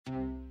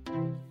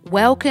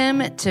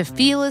Welcome to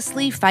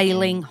Fearlessly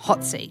Failing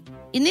Hot Seat.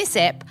 In this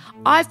ep,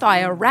 I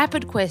fire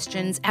rapid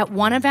questions at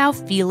one of our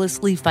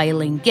fearlessly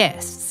failing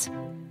guests.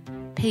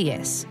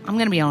 P.S. I'm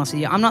going to be honest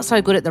with you, I'm not so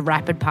good at the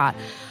rapid part.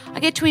 I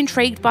get too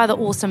intrigued by the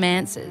awesome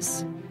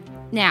answers.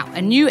 Now,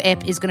 a new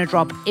ep is going to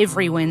drop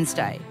every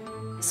Wednesday.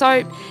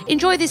 So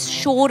enjoy this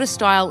shorter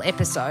style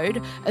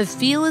episode of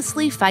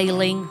Fearlessly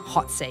Failing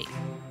Hot Seat.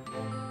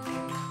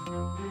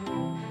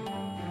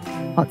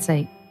 Hot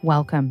Seat,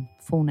 welcome.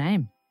 Full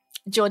name?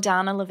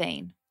 Jordana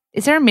Levine.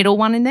 Is there a middle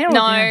one in there?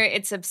 No,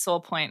 it's a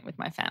sore point with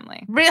my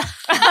family. Really?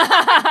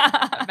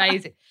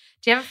 Amazing.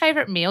 Do you have a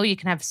favourite meal? You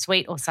can have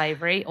sweet or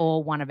savoury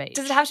or one of each.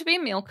 Does it have to be a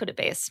meal? Could it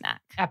be a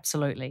snack?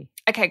 Absolutely.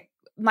 Okay,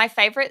 my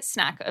favourite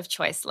snack of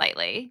choice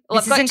lately.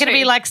 This isn't going to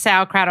be like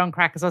sauerkraut on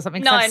crackers or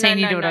something. No, I've seen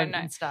you do it no. on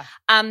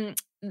Insta.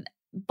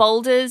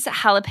 Boulder's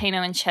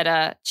jalapeno and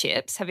cheddar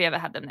chips. Have you ever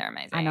had them? They're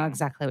amazing. I know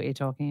exactly what you're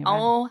talking about.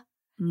 Oh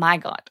my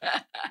God.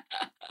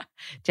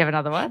 Do you have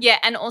another one? Yeah,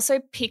 and also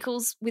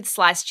pickles with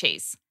sliced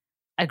cheese.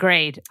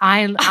 Agreed.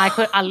 I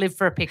live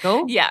for a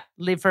pickle. Yeah.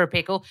 Live for a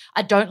pickle.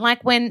 I don't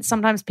like when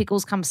sometimes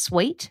pickles come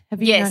sweet.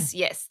 Have you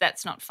Yes,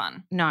 that's not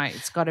fun. No,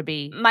 it's got to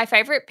be. My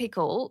favourite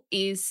pickle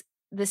is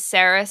the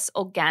Ceres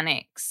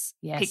Organics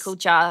pickle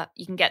jar.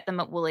 You can get them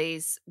at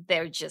Woolies.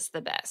 They're just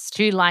the best.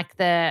 Do you like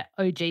the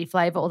OG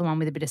flavour or the one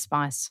with a bit of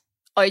spice?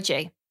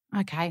 OG.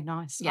 Okay,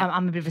 nice. Yeah.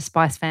 I'm a bit of a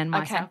spice fan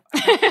myself.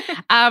 Okay.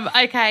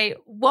 Okay,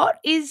 what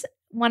is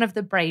one of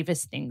the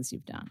bravest things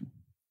you've done?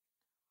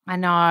 I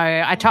know.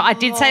 I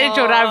did say to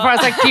Jordan before, I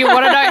was like, do you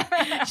want to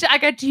know? I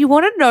go, do you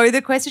want to know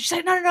the question? She's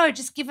like, no,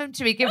 just give them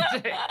to me. Give them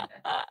to me.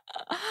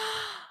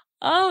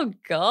 Oh,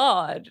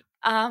 God.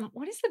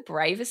 What is the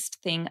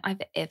bravest thing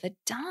I've ever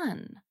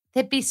done?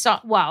 There'd be I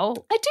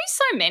do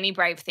so many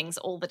brave things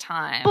all the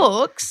time.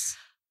 books.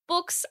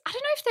 I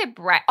don't know if they're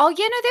brave. Oh,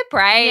 yeah, no, they're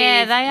brave.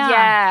 Yeah, they are.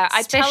 Yeah,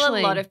 I tell Especially-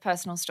 a lot of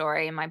personal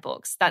story in my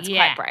books. That's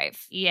quite brave.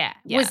 Yeah.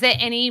 Yeah. Was there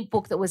any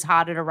book that was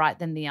harder to write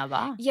than the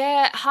other?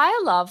 Yeah,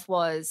 Higher Love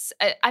was,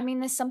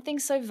 there's something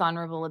so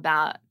vulnerable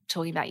about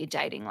talking about your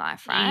dating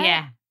life, right?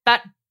 Yeah.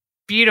 But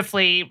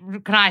beautifully,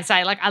 can I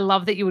say, like, I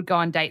love that you would go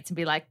on dates and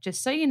be like,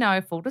 just so you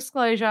know, full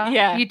disclosure.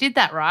 Yeah. You did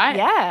that, right?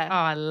 Yeah. Oh,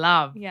 I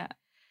love. Yeah.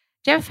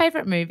 Do you have a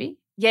favourite movie?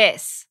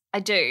 Yes, I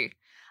do.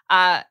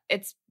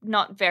 It's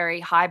not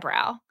very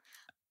highbrow.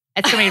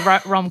 It's going to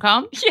be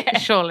rom-com? Yeah.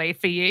 Surely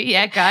for you.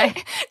 Yeah, go. Do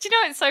you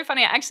know, it's so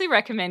funny. I actually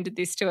recommended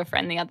this to a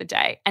friend the other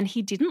day and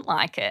he didn't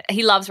like it.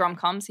 He loves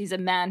rom-coms. He's a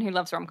man who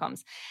loves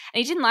rom-coms.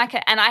 And he didn't like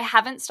it. And I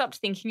haven't stopped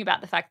thinking about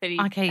the fact that he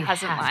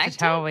hasn't liked to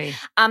tell it.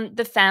 me.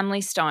 The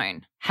Family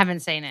Stone. Haven't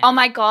seen it. Oh,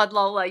 my God,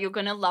 Lola, you're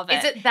going to love it.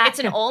 Is it that It's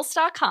an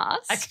all-star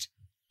cast.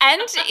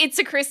 And it's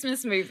a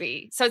Christmas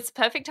movie. So it's the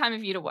perfect time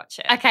of year to watch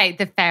it. Okay,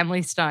 The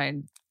Family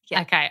Stone.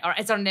 Yeah. Okay, all right.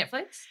 It's on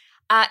Netflix?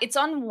 It's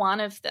on one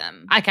of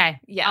them. Okay.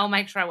 Yeah. I'll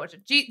make sure I watch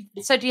it.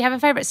 Do you have a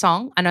favourite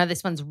song? I know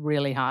this one's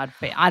really hard,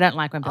 but I don't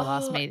like when people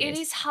ask me this. It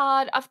is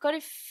hard. I've got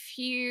a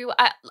few.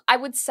 I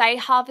would say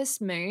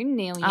Harvest Moon,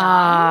 Neil Young.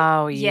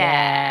 Oh, yeah.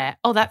 Yeah.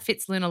 Oh, that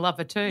fits Lunar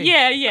Lover too.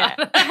 Yeah.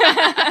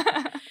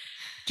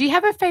 Do you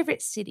have a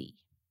favourite city?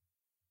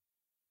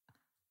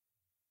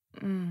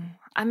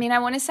 I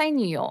want to say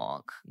New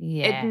York.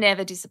 Yeah. It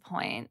never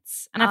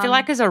disappoints. And I feel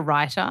like as a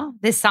writer,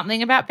 there's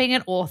something about being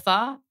an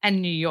author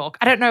and New York.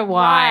 I don't know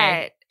why.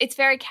 Right. It's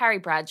very Carrie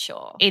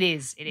Bradshaw. It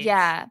is.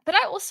 Yeah. But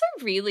I also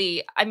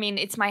really,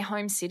 it's my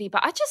home city,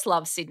 but I just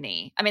love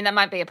Sydney. That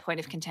might be a point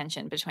of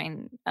contention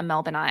between a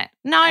Melbourneite.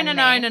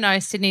 No.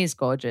 Sydney is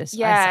gorgeous.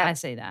 Yeah. I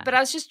see that. But I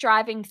was just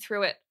driving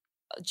through it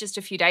just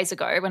a few days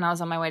ago when I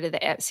was on my way to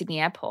the Sydney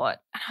airport.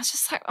 And I was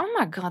just like, oh,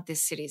 my God,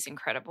 this city is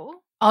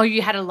incredible. Oh,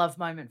 you had a love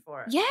moment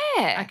for it.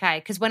 Yeah. Okay,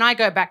 because when I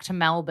go back to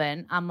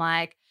Melbourne, I'm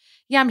like,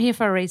 yeah, I'm here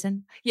for a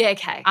reason. Yeah,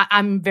 okay.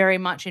 I'm very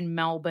much in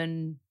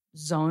Melbourne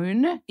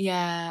zone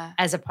Yeah.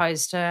 as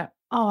opposed to,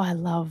 I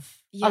love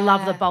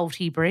the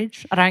Balti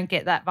Bridge. I don't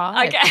get that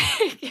vibe.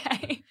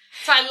 Okay.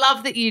 So I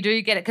love that you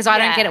do get it because I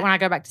don't get it when I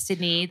go back to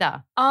Sydney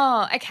either.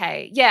 Oh,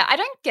 okay. Yeah, I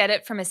don't get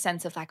it from a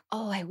sense of like,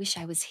 oh, I wish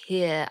I was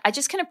here. I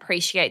just can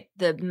appreciate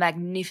the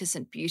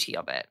magnificent beauty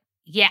of it.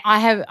 Yeah, I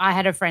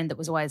had a friend that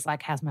was always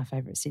like, how's my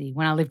favourite city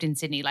when I lived in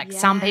Sydney? Like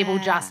some people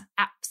just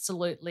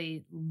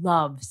absolutely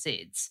love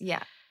Sids.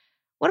 Yeah.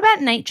 What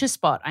about nature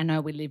spot? I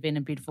know we live in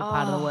a beautiful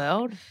part of the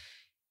world.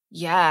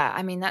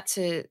 Yeah,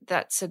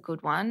 that's a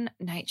good one.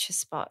 Nature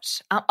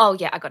spot. I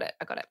got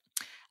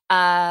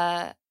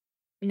it.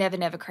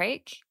 Never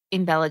Creek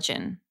in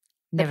Belgium.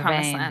 The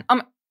Promised Land.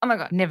 Oh my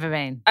God. Never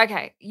been.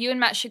 Okay, you and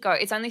Matt should go.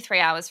 It's only 3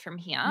 hours from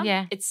here.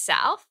 Yeah. It's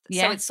south.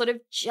 Yeah. So it's sort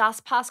of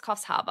just past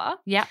Coffs Harbour.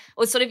 Yeah.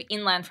 Or sort of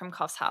inland from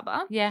Coffs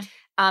Harbour. Yeah.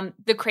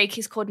 The creek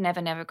is called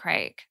Never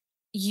Creek.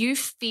 You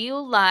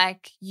feel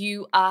like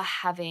you are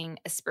having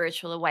a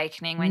spiritual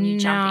awakening when you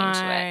jump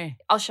into it.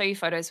 I'll show you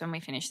photos when we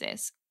finish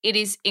this. It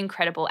is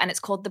incredible and it's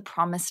called The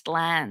Promised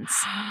Lands.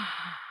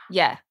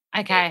 Yeah.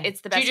 Okay.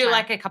 It's the best Do you do time.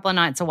 like a couple of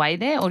nights away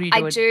there or do you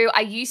do it? do.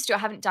 I used to. I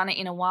haven't done it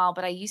in a while,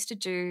 but I used to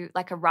do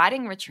like a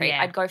writing retreat.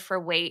 Yeah. I'd go for a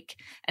week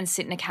and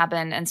sit in a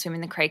cabin and swim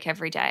in the creek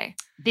every day.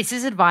 This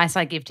is advice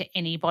I give to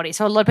anybody.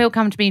 So a lot of people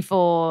come to me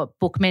for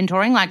book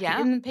mentoring. Like Yeah.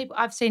 and people,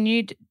 I've seen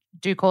you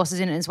do courses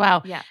in it as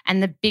well. Yeah.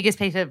 And the biggest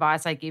piece of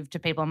advice I give to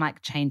people, I'm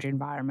like, change your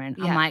environment.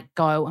 I'm Yeah. like,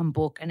 go and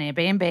book an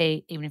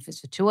Airbnb, even if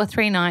it's for 2 or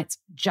 3 nights,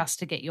 just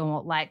to get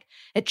your, like,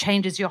 it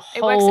changes your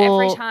whole. It works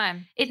every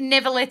time. It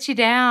never lets you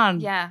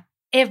down. Yeah.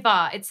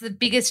 Ever. It's the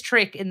biggest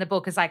trick in the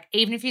book is like,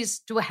 even if you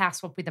just do a house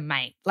swap with a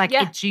mate, like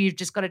Yeah. you've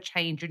just got to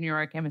change your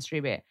neurochemistry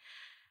a bit.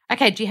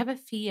 Okay. Do you have a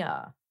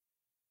fear?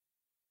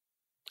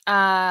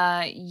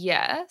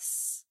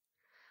 Yes.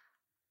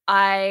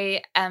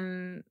 I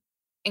am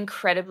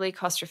incredibly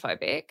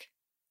claustrophobic.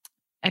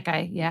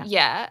 Okay. Yeah.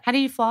 Yeah. How do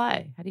you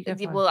fly? How do you go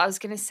fly? Well, I was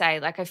going to say,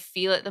 like, I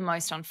feel it the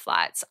most on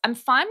flights. I'm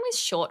fine with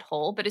short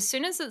haul, but as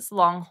soon as it's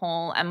long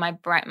haul and my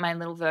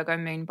little Virgo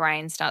moon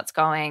brain starts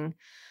going,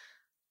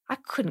 I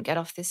couldn't get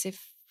off this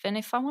if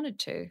I wanted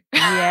to.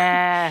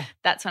 Yeah.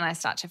 That's when I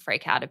start to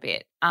freak out a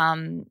bit.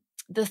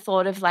 The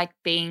thought of like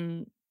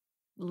being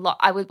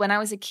when I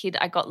was a kid,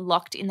 I got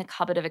locked in the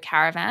cupboard of a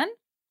caravan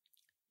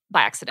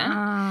by accident,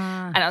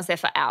 and I was there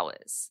for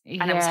hours,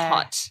 and it was Yeah.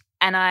 hot.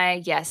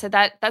 And so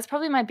that's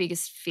probably my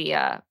biggest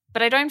fear.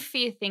 But I don't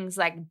fear things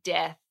like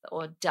death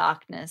or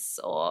darkness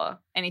or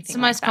anything. It's the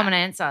like most that. common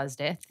answer is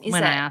death Is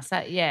when it? I ask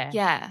that. Yeah.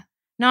 Yeah.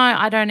 No,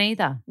 I don't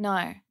either.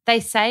 No. They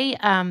say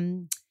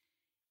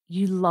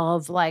you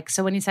love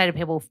so when you say to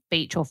people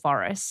beach or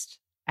forest,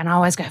 and I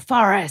always go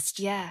forest.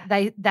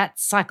 Yeah. That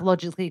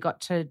psychologically got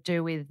to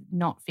do with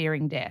not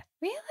fearing death.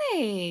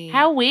 Really?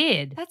 How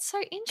weird. That's so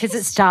interesting. Because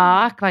it's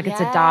dark, it's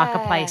a darker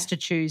Yeah. place to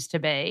choose to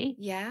be.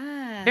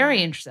 Yeah.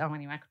 Very interesting. Oh,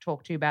 anyway, I could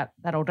talk to you about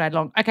that all day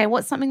long. Okay,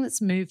 what's something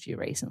that's moved you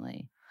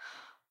recently?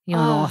 You're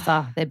an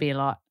author. There'd be a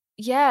lot.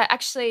 Yeah,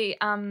 actually,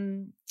 I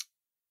don't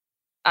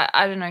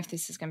know if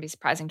this is going to be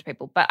surprising to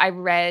people, but I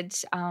read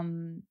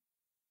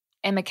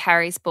Emma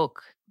Carey's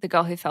book, The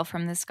Girl Who Fell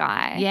from the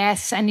Sky.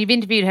 Yes, and you've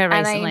interviewed her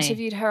recently. And I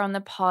interviewed her on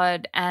the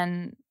pod,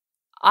 and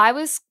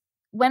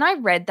when I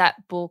read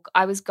that book,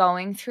 I was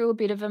going through a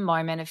bit of a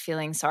moment of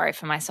feeling sorry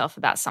for myself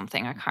about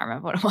something. I can't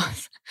remember what it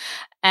was.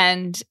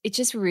 And it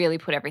just really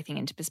put everything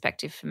into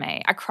perspective for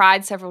me. I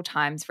cried several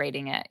times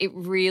reading it. It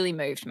really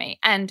moved me.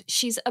 And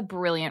she's a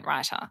brilliant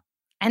writer.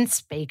 And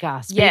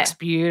speaks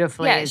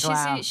beautifully as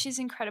well. She's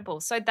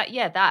incredible. So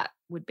that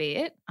would be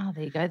it. Oh,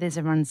 there you go. There's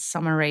everyone's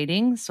summer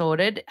reading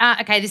sorted.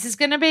 Okay, this is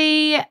going to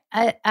be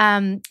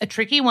a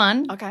tricky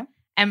one. Okay.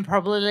 And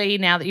probably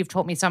now that you've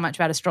taught me so much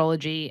about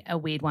astrology, a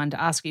weird one to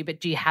ask you,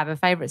 but do you have a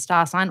favourite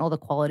star sign or the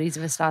qualities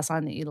of a star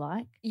sign that you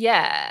like?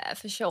 Yeah,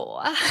 for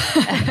sure.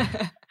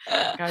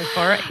 Go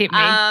for it. Hit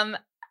me.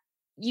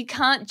 You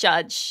can't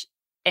judge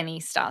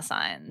any star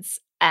signs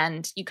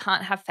and you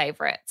can't have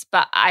favourites,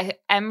 but I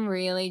am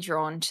really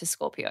drawn to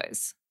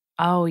Scorpios.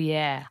 Oh,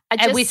 yeah.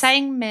 Are we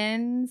saying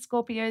men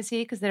Scorpios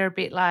here because they're a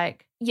bit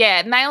like…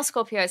 Yeah, male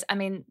Scorpios, I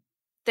mean,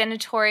 they're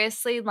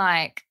notoriously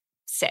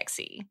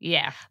sexy.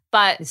 Yeah,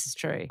 but this is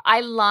true.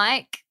 I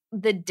like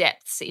the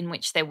depths in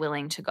which they're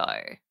willing to go.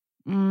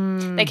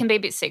 They can be a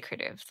bit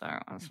secretive though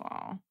as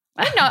well.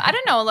 I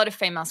don't know a lot of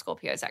female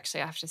Scorpios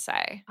actually, I have to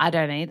say. I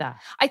don't either.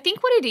 I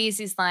think what it is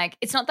it's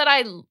not that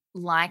I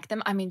like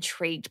them, I'm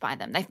intrigued by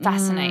them. They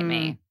fascinate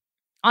me.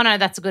 Oh no,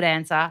 that's a good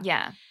answer.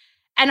 Yeah.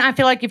 And I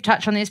feel like you've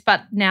touched on this,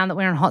 but now that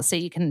we're on hot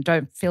seat,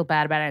 don't feel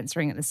bad about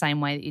answering it the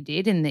same way that you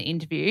did in the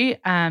interview.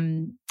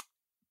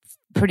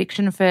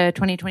 Prediction for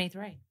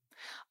 2023.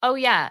 Oh,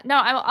 yeah. No,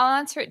 I'll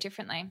answer it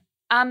differently.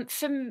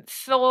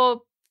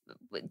 For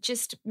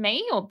just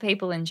me or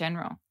people in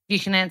general?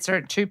 You can answer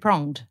it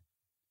two-pronged.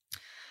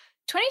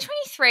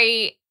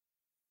 2023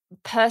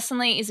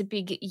 personally is a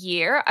big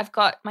year. I've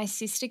got my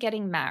sister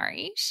getting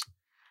married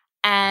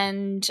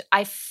and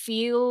I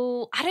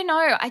feel, I don't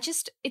know,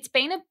 it's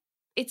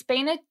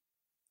been a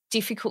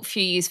difficult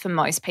few years for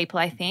most people,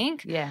 I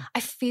think. Yeah. I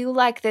feel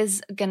like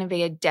there's going to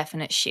be a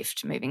definite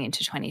shift moving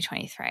into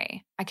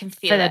 2023. I can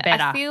feel For the it.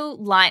 better. I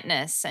feel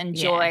lightness and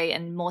joy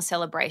and more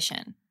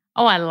celebration.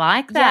 Oh, I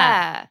like that.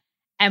 Yeah.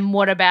 And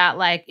what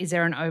about is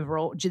there an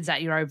overall, is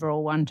that your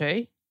overall one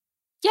too?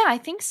 Yeah, I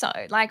think so.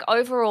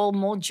 Overall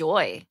more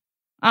joy.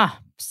 Oh,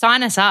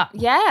 sign us up.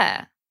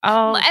 Yeah.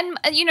 Oh. And,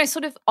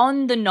 sort of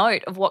on the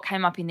note of what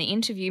came up in the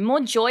interview, more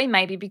joy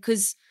maybe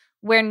because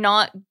we're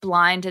not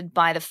blinded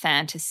by the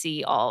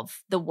fantasy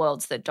of the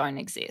worlds that don't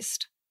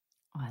exist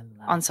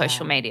on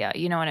social media.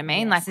 You know what I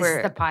mean? Yes, this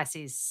is the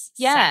Pisces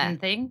Saturn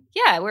thing.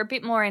 Yeah, we're a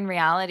bit more in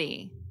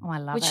reality. Oh, I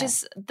love it. Which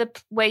is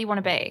where you want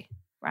to be,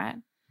 right?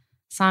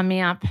 Sign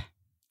me up.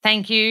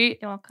 Thank you.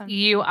 You're welcome.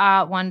 You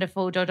are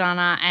wonderful,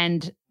 Jordana.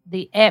 And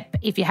the ep,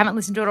 if you haven't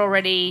listened to it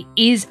already,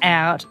 is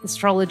out.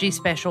 Astrology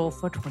special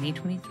for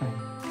 2023.